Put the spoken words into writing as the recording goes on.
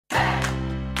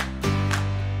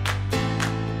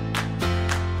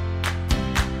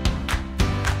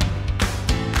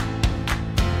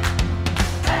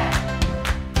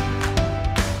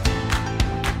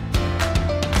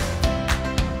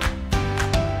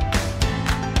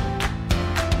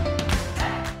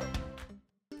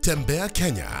Tembea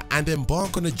Kenya and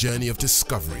embark on a journey of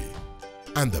discovery.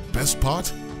 And the best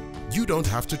part? You don't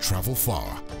have to travel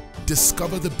far.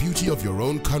 Discover the beauty of your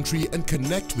own country and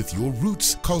connect with your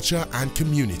roots, culture and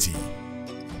community.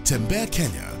 Tembea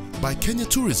Kenya by Kenya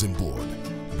Tourism Board,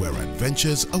 where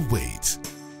adventures await.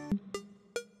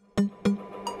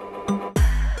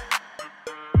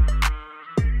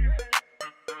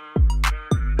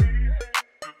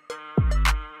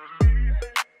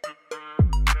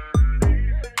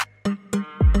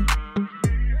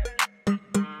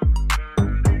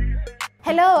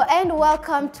 Hello and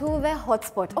welcome to the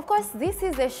Hotspot. Of course, this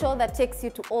is a show that takes you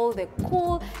to all the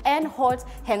cool and hot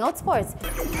hangout spots.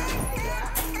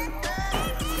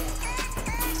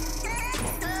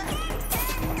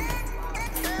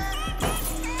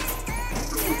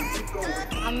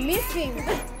 I'm missing.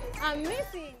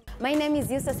 My name is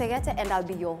Sk8City and I'll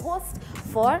be your host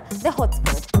for the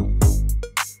Hotspot.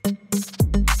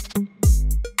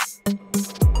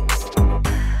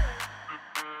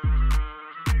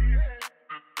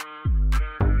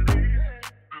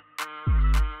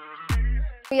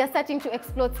 We are starting to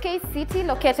explore Sk8City,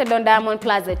 located on Diamond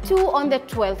Plaza 2 on the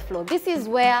 12th floor. This is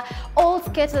where all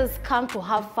skaters come to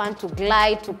have fun, to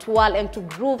glide, to twirl and to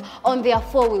groove on their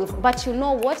four wheels. But you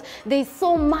know what? There is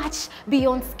so much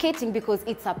beyond skating because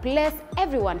it's a place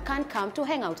everyone can come to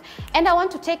hang out. And I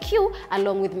want to take you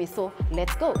along with me, so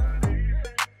let's go.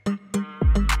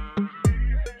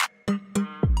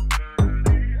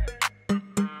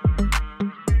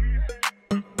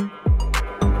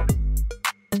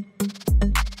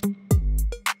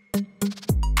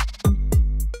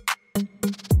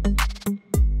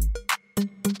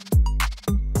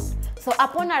 So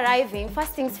upon arriving,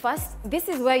 first things first, this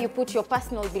is where you put your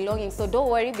personal belongings. So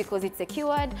don't worry because it's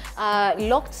secured,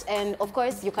 locked, and of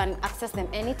course you can access them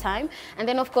anytime. And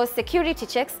then of course security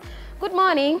checks. Good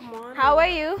morning. Good morning. How are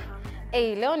you?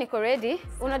 Hey, leo niko ready.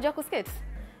 Unajua kuskate?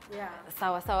 Yeah.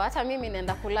 Sawa sawa, hata mimi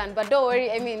nenda kulearn, but don't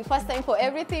worry, I mean first time for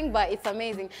everything, but it's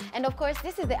amazing. And of course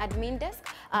this is the admin desk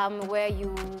where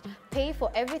you pay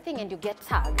for everything and you get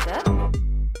tagged.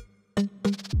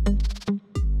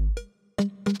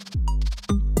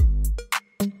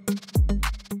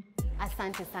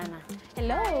 Asante sana.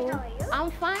 Hello. Hi, how are you?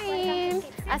 I'm fine.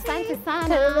 Asante Karibu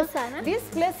sana. sana. This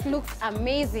place looks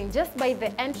amazing just by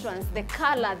the entrance, the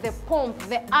color, the pomp,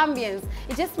 the ambience.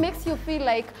 It just makes you feel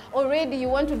like already you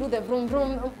want to do the vroom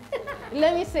vroom.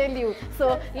 Let me tell you.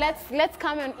 So let's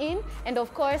come on in, and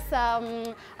of course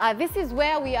this is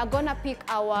where we are gonna pick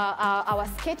our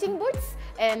skating boots,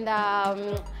 and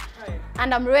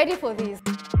I'm ready for this.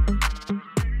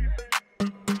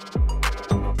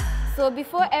 So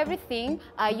before everything,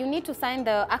 you need to sign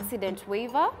the accident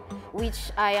waiver,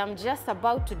 which I am just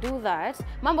about to do that.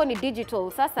 Mambo ni digital,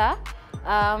 sasa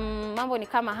mambo ni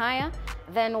kama haya.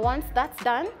 Then once that's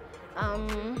done,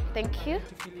 thank you.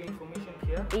 To fill your information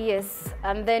here. Yes,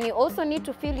 and then you also need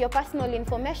to fill your personal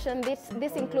information.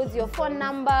 This includes your phone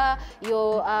number,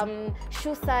 your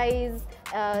shoe size,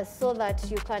 so that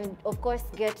you can, of course,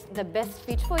 get the best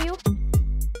fit for you.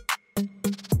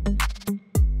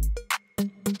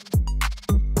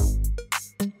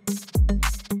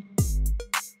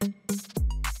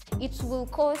 It will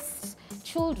cost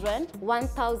children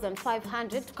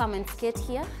 1,500 to come and skate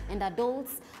here, and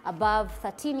adults above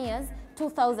 13 years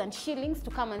 2,000 shillings to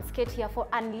come and skate here for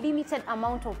unlimited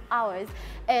amount of hours.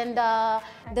 And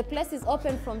the place is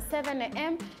open from 7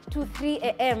 a.m. to 3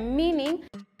 a.m. meaning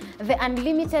the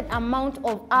unlimited amount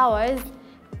of hours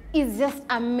is just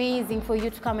amazing for you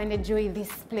to come and enjoy this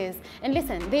place. And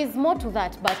listen, there's more to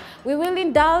that, but we will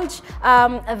indulge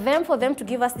for them to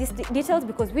give us these details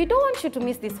because we don't want you to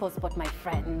miss this hotspot, my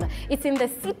friend. It's in the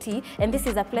city, and this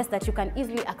is a place that you can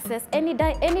easily access any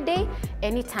day,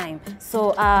 anytime.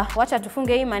 So wacha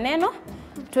tufunge hii maneno,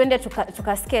 tuende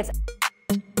tukaskate.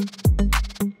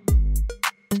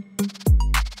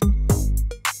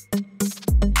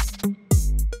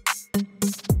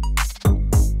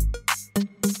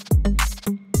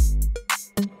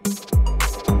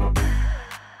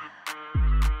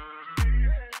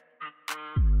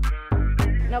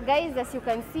 Now guys, as you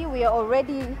can see, we are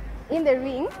already in the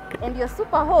ring, and your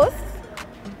super host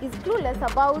is clueless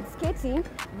about skating,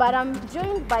 but I'm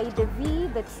joined by Devi,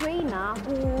 the trainer,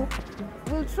 who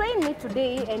will train me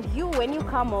today and you when you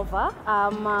come over,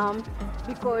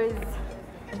 because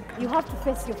you have to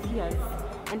face your fears,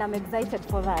 and I'm excited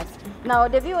for that. Now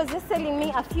Devi was just telling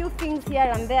me a few things here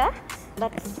and there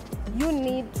that you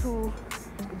need to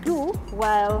do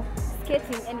while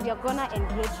skating, and we are gonna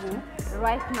engage you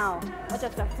right now. Wacha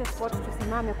tutafute spot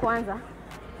tusimame kwanza.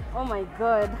 Oh my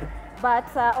god. but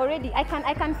already I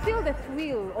can feel the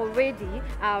thrill already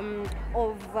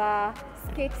of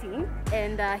skating,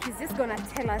 and he's just gonna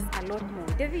tell us a lot more.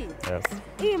 David, Yes.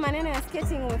 hii maneno ya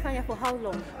skating umefanya for how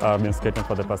long? I've been skating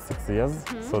for the past 6 years,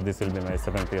 so this will be my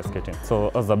 7th year skating.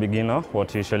 So as a beginner,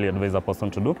 what you usually advise a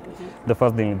person to do, the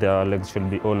first thing, their legs should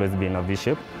be always be in a V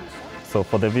shape. So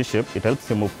for the V shape, it helps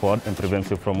you move forward and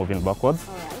prevents you from moving backwards.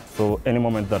 So any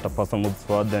moment that a person moves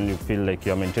forward, then you feel like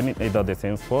you're maintaining either the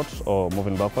same spot or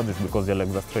moving backwards is because your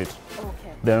legs are straight.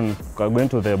 Okay. Then going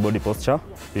to the body posture,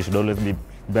 you should always be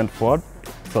bent forward.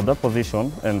 So that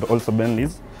position, and also bend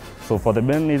knees. So for the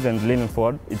bend knees and leaning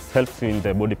forward, it helps you in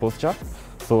the body posture.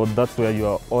 So that's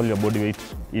where all your body weight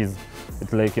is.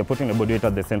 It's like you're putting the body weight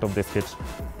at the center of the skate.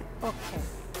 Okay.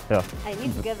 Yeah. I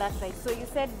need to get that right. So you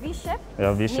said V shape?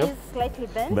 Yeah, V shape. Knees slightly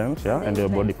bent? Bent, yeah, and then your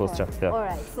body bend posture. forward. Yeah. All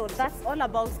right. So that's all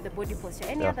about the body posture.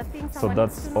 Any other things? So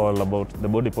that's all about the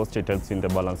body posture. It helps in the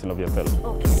balancing of yourself.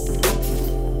 Okay.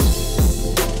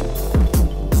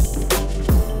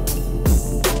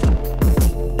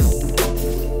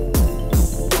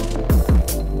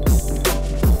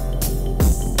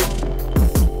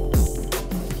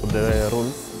 The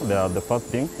rules, the first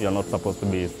thing, you're not supposed to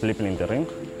be sleeping in the ring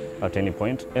at any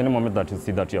point. Any moment that you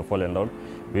see that you're falling down,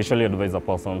 we usually advise a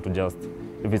person to just,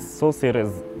 if it's so serious,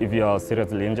 if you are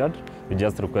seriously injured, we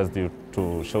just request you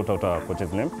to shout out our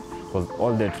coach's name, because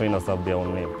all the trainers have their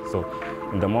own name. So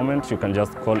in the moment, you can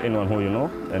just call anyone who you know,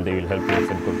 and they will help you.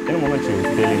 So because any moment you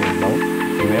stay laying down,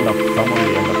 you may end up, someone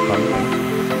will end up coming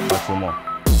and hurt you more.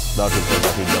 That will cause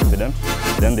a huge accident.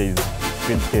 Then there is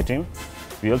speed skating.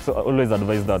 We also always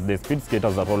advise that the speed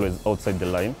skaters are always outside the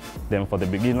line. Then for the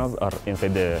beginners are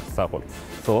inside the circle.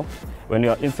 So when you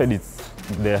are inside,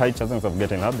 the high chances of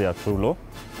getting hurt, they are too low.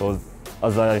 Because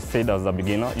as I said, as a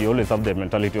beginner, you always have the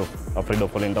mentality of afraid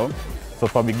of falling down. So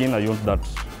for a beginner, you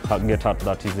won't get hurt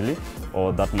that easily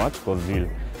or that much, because you'll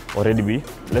already be,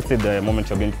 let's say the moment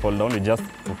you're going to fall down, you just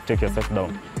take yourself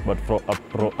down. But for a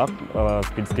pro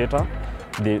speed skater,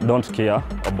 they don't care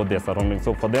about their surroundings.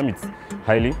 So for them, it's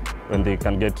highly when they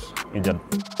can get injured.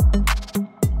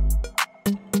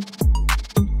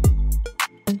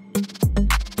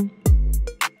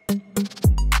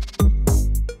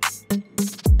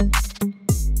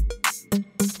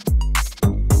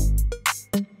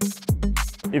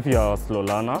 If you are a slow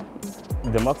learner,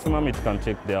 the maximum it can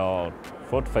take there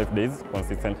 4 to 5 days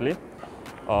consistently.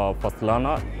 First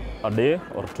learner, a day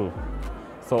or 2.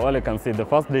 So all I can say, the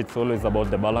first day it's always about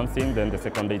the balancing, then the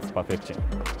second day it's perfection.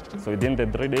 So within the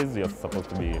 3 days, you're supposed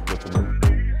to be good to go.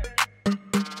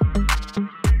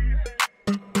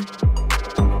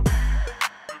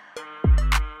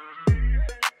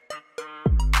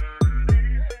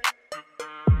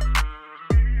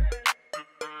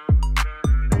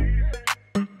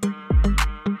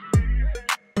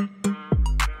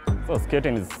 So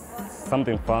skating is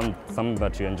something fun, something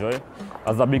that you enjoy.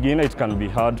 As a beginner, it can be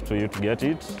hard to you to get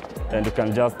it, and you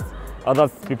can just, other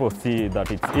people see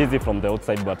that it's easy from the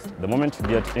outside, but the moment you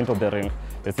get into the ring,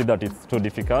 they see that it's too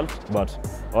difficult. But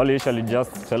all you usually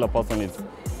just tell a person is,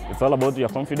 it's all about your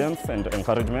confidence and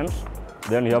encouragement.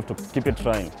 Then you have to keep it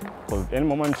trying, because any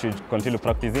moment you continue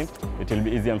practicing, it will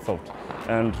be easy and soft.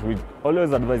 And we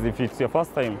always advise, if it's your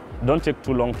first time, don't take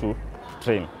too long to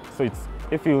train. So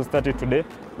if you start it today,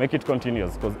 make it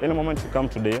continuous, because any moment you come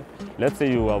today, let's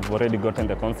say you have already gotten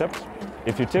the concept,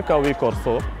 if you take a week or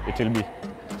so, it will be,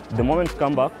 the moment you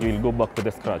come back, you will go back to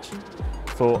the scratch.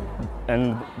 So,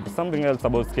 and something else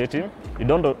about skating, you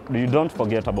don't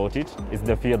forget about it, it's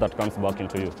the fear that comes back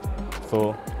into you.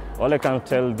 So all I can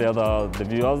tell the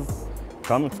viewers,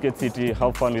 come to Sk8City,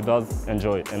 have fun with us,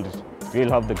 enjoy, and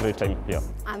we'll have the great time here.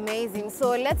 Amazing.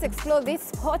 So let's explore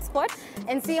this hot spot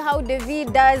and see how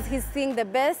David does his thing the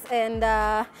best. And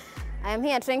I am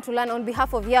here trying to learn on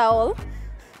behalf of y'all.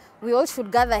 We all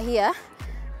should gather here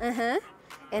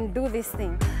and do this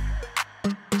thing.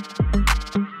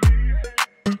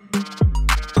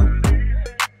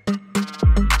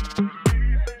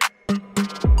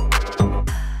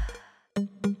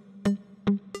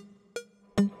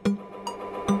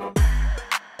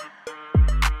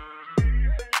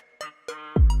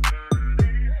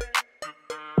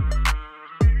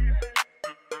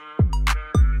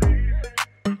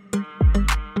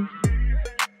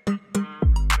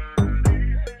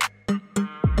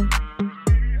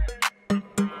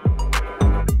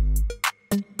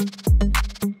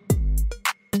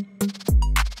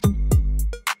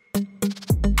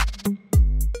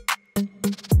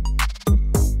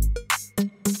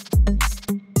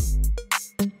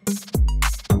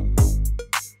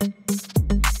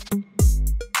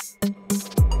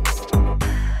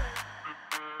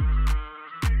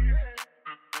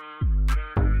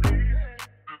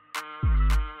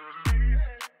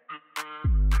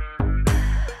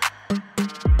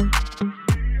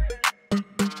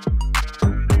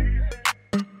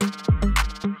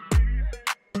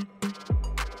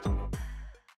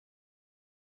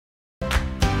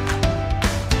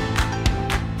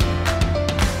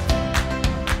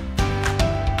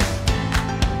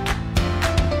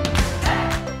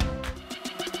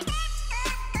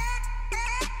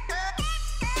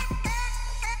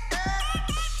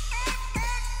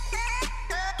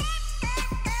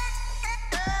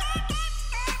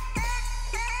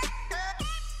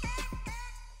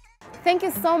 Thank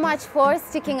you so much for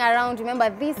sticking around.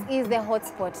 Remember, this is the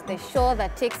Hotspot, the show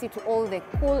that takes you to all the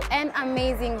cool and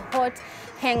amazing hot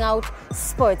hangout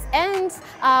spots. And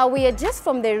we are just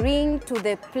from the ring to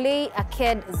the play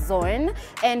arcade zone,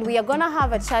 and we are gonna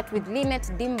have a chat with Lynette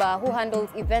Dimba, who handles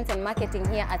events and marketing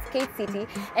here at Sk8City.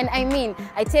 And I mean,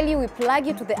 I tell you, we plug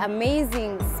you to the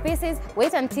amazing spaces.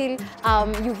 Wait until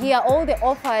you hear all the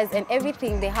offers and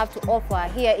everything they have to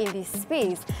offer here in this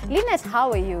space. Lynette,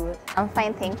 how are you? I'm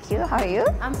fine, thank you. How are you?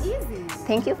 I'm easy.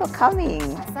 Thank you for coming.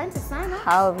 Asante sana.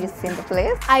 How have you seen the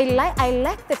place? I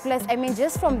like the place. I mean,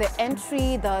 just from the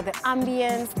entry, the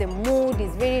ambience, the mood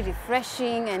is very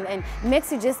refreshing and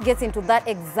makes you just get into that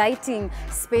exciting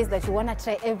space that you want to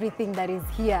try everything that is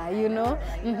here, you know?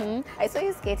 I saw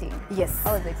you skating. Yes.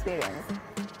 How was the experience?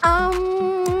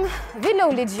 Vile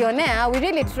ulijionea, we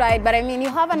really tried, but I mean, you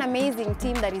have an amazing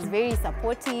team that is very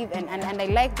supportive, and I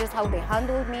like just how they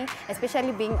handled me,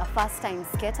 especially being a first-time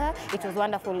skater. It was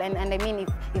wonderful, and I mean,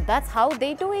 if that's how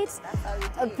they do it,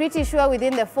 I'm pretty sure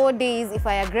within the 4 days, if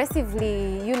I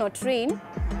aggressively, you know, train,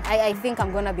 I think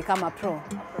I'm gonna become a pro.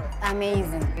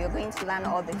 Amazing. You're going to learn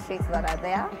all the tricks that are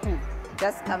there.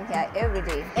 Just come here every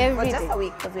day. Every for just day. a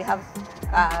week, because we have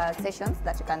sessions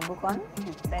that you can book on,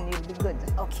 then you'll be good.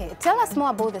 Okay, tell us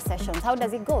more about the sessions. How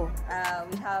does it go?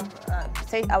 We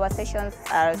have, our sessions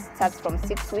start from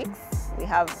 6 weeks. We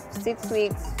have 6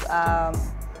 weeks,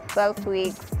 12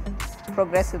 weeks,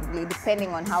 progressively, depending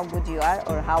on how good you are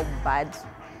or how bad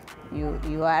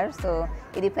you are. So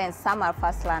it depends. Some are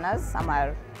fast learners, some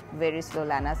are very slow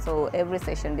learners. So every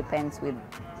session depends with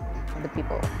the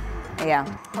people. Yeah.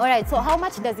 All right, so how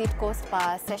much does it cost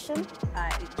per session?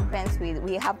 It depends.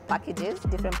 We have packages,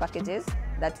 different packages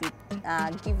that we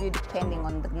give you depending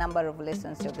on the number of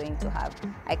lessons you're going to have.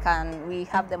 We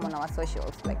have them on our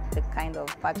socials, like the kind of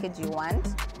package you want,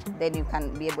 then you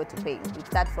can be able to pay. We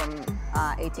start from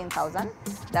 18,000,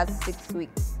 that's 6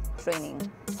 weeks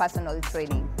training, personal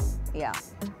training. Yeah,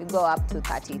 we go up to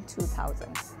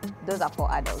 32,000. Those are for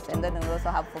adults, and then we also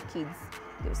have for kids.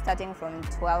 They're starting from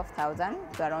 12,000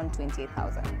 to around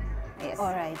 28,000. Yes.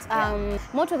 All right. Yeah.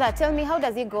 More to that, tell me, how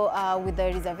does it go with the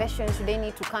reservations? Should I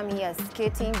need to come here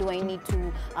skating? Do I need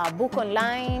to book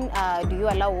online? Do you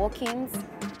allow walk-ins?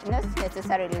 Not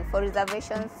necessarily. For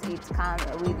reservations, we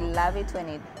love it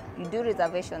when you do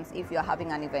reservations if you're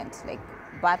having an event, like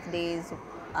birthdays,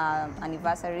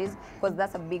 anniversaries, because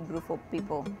that's a big group of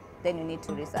people. Then you need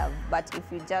to reserve. But if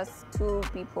you just 2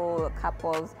 people,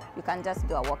 couples, you can just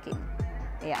do a walk-in.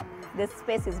 Yeah, the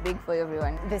space is big for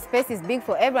everyone. The space is big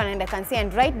for everyone, and I can see,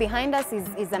 and right behind us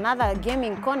is another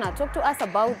gaming corner. Talk to us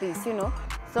about this, you know.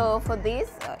 So for this,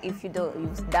 if you've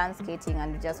done skating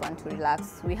and you just want to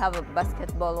relax, we have a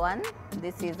basketball one.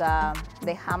 This is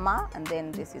the hammer, and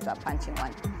then this is a punching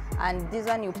one. And this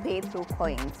one you pay through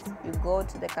coins. You go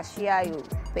to the cashier, you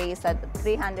pay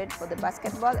 300 for the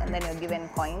basketball, and then you're given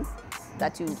coins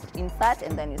that you insert,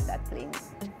 and then you start playing.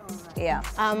 Yeah.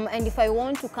 And if I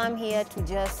want to come here to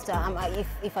just,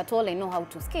 if at all I know how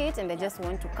to skate and I just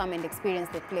want to come and experience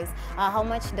the place, how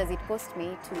much does it cost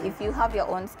me to? If you have your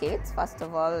own skates, first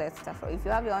of all, let's start. If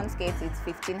you have your own skates, it's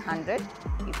 1,500.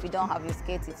 If you don't have your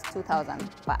skates, it's 2,000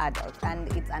 per adult,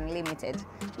 and it's unlimited.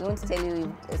 We won't tell you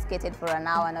you skated for an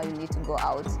hour, now you need to go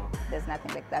out. There's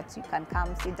nothing like that. You can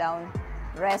come, sit down,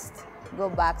 rest, go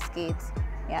back, skate.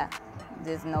 Yeah,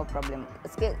 there's no problem.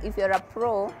 If you're a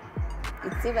pro,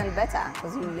 it's even better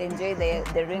because you enjoy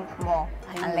the rink more,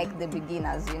 unlike the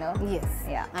beginners, you know? Yes.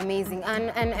 Yeah. Amazing.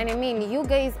 And I mean, you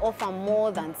guys offer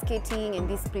more than skating in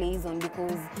this play zone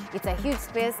because it's a huge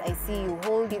space. I see you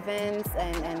hold events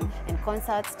and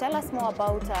concerts. Tell us more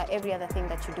about every other thing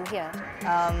that you do here.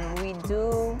 We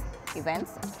do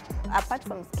events. Apart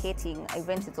from skating,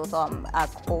 events is also our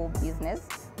core business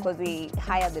because we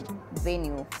hire the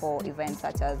venue for events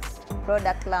such as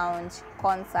product launch,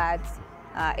 concerts,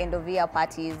 end of year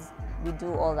parties. We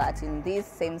do all that in this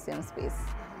same space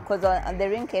because the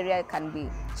rink area can be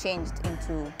changed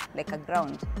into like a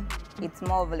ground. It's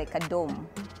more of like a dome,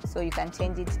 so you can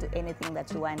change it to anything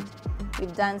that you want.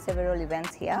 We've done several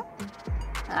events here.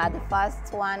 The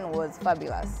first one was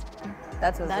fabulous.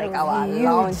 That was our huge.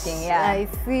 launching. Yeah, I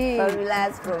see.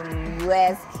 Fabulous from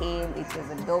US came. It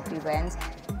was a dope event.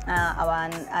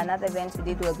 Another event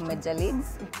we did was Major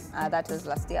Leagues. That was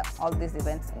last year. All these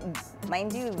events,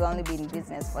 mind you, we've only been in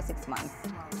business for 6 months.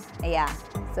 Yeah,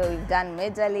 so we've done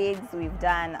Major Leagues, we've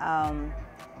done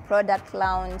product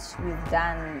launch,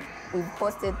 we've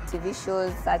hosted TV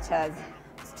shows such as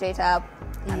Straight Up.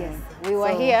 Yes, we were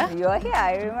here. You were here,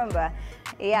 I remember.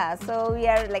 Yeah, so we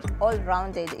are like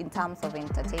all-rounded in terms of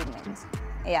entertainment.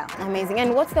 Yeah. Amazing.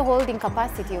 And what's the holding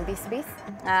capacity of this space?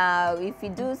 If we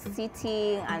do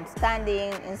sitting and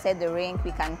standing inside the rink,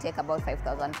 we can take about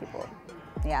 5,000 people.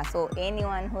 Yeah, so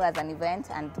anyone who has an event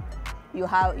and you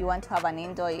want to have an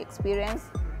indoor experience,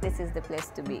 this is the place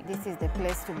to be. This is the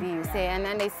place to be, you say. And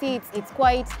I see it's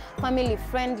quite family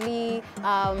friendly.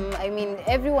 I mean,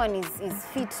 everyone is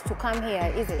fit to come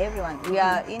here, is it? Everyone. We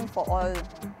are in for all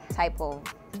type of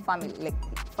family,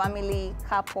 like family,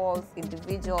 couples,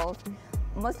 individuals.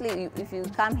 Mostly, if you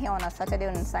come here on a Saturday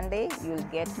and Sunday, you'll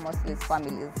get mostly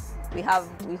families. We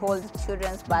hold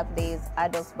children's birthdays,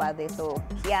 adults' birthdays. So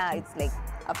here, it's like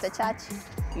after church,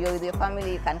 you're with your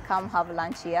family. You can come have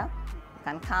lunch here. You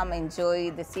can come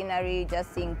enjoy the scenery,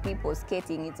 just seeing people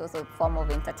skating. It's also a form of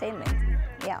entertainment.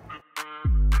 Yeah.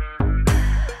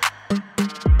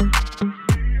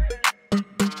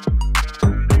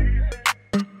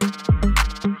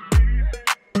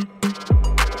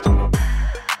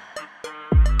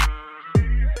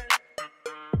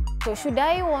 So should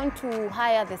I want to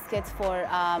hire the skates for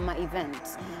my event,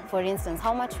 for instance,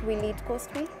 how much will it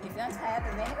cost me? If you want to hire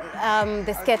the venue?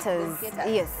 The skaters,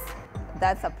 yes.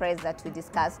 That's a price that we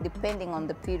discuss depending on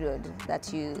the period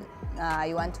that you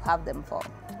want to have them for.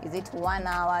 Is it 1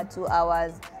 hour, 2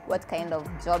 hours? What kind of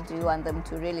job do you want them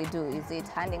to really do? Is it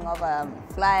handing over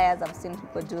flyers? I've seen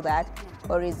people do that.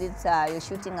 Or is it you're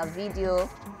shooting a video?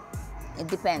 It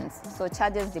depends. So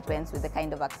charges depends with the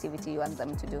kind of activity you want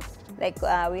them to do. Like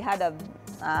we had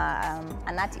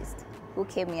an artist who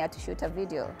came here to shoot a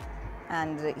video,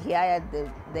 and he hired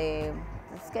the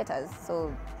skaters.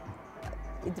 So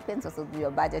it depends also on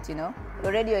your budget, you know.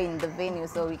 Already you're in the venue,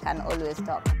 so we can always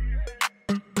talk.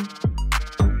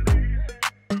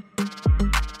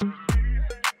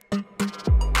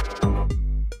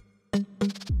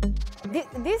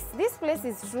 This place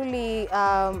is truly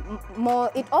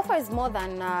more, it offers more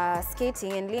than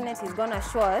skating, and Lynette is gonna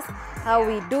show us how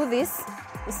we do this.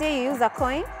 You say you use a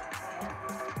coin?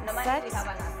 Normally we have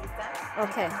an assistant.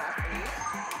 Okay.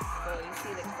 So you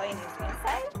see the coin is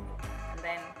inside, and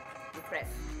then you press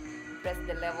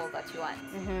the level that you want.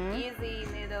 Easy,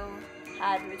 middle,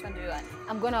 hard, which one do you want?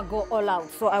 I'm gonna go all out,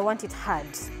 so I want it hard.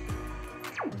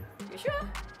 You sure?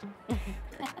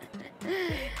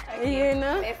 Okay, you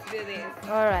know? Let's do this.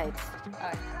 All right.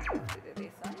 Let's do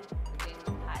this one.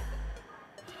 Then hard.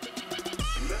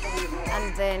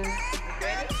 And then,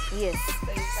 Ready? yes.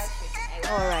 So you start shooting.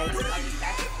 All right.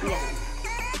 Yeah.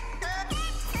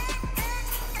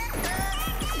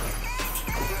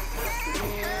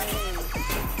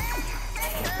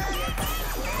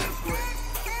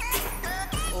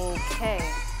 Okay.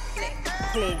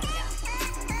 Play.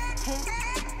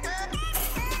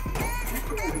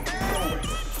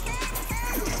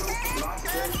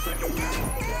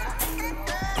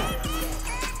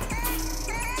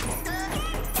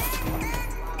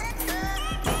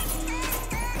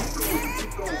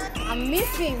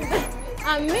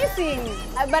 I'm missing.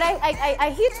 But I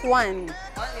hit one.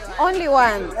 Only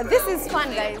one. This is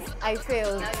fun, guys. I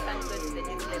failed. Now you can go to the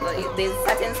next level. There's a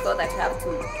certain score that you have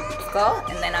to score,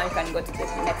 and then now you can go to the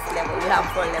next level. You have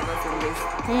 4 levels in this.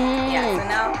 Yeah, so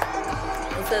now,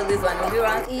 so this one will be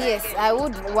round. Yes, I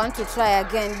would want to try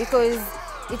again because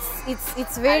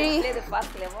it's very... I'll play the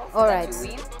first level so all that right. you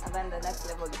win, and then the next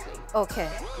level you play. Okay,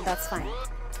 that's fine.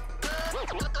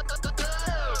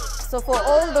 So for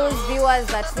all those viewers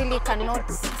that really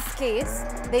cannot skate,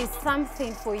 there is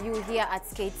something for you here at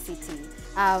Sk8City.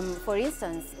 For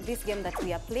instance, this game that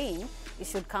we are playing, you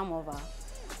should come over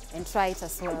and try it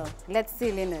as well. Let's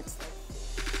see, Lynette.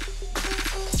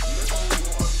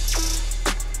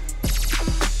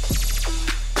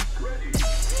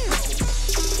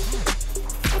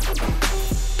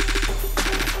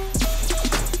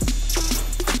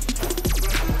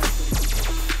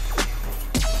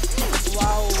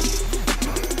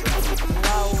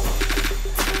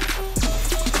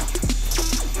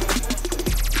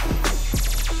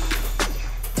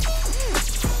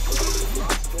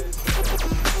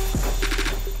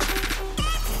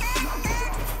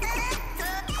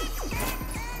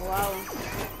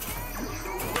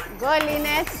 Go,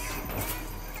 Lynette.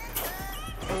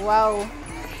 Wow.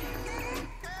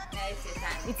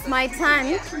 It's my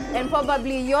turn and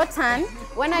probably your turn.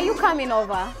 When are you coming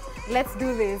over? Let's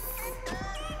do this.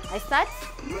 I start?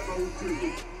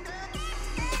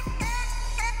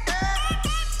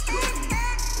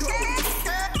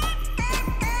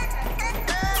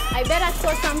 I better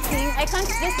throw something. I can't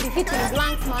just be hitting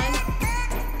blanks, man.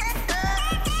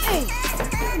 Hey.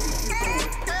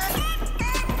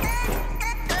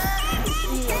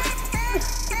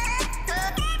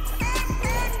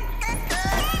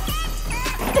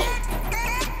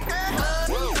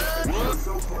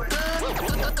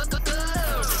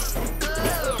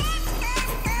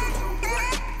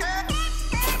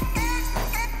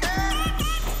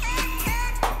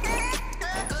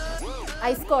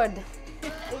 I scored.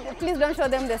 Please don't show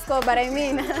them the score, but I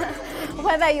mean,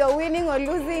 whether you're winning or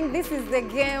losing, this is the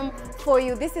game for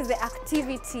you. This is the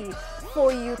activity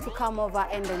for you to come over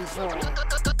and enjoy.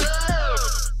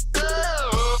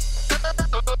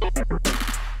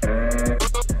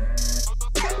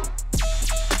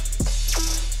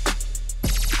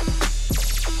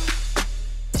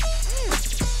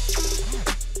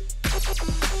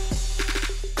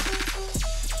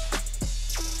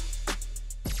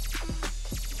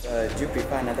 Do you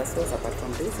prefer another sauce apart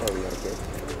from this, or you're good?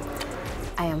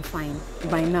 I am fine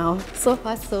by now. So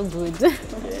far, so good.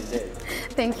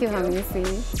 Thank you, Hamisi.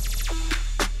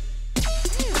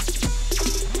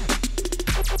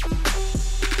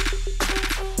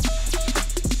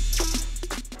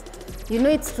 You know,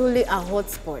 it's truly a hot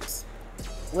spot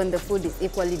when the food is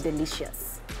equally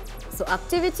delicious. So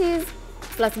activities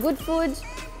plus good food,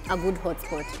 a good hot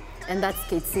spot. And that's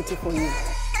Sk8City for you.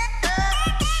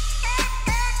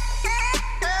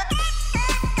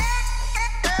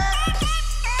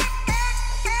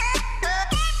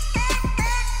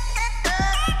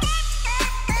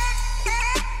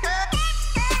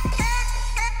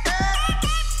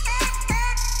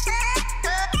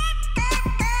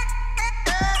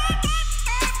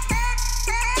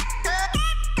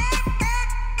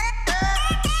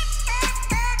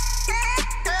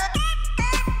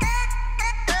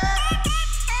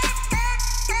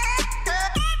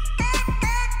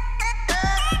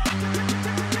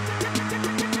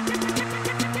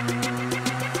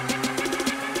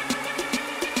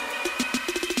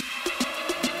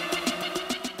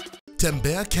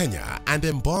 Tembea Kenya and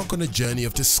embark on a journey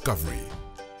of discovery.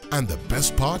 And the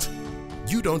best part?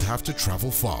 You don't have to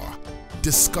travel far.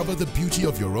 Discover the beauty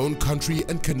of your own country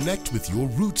and connect with your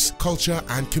roots, culture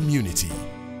and community.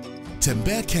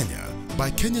 Tembea Kenya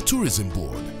by Kenya Tourism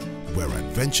Board, where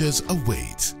adventures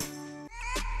await.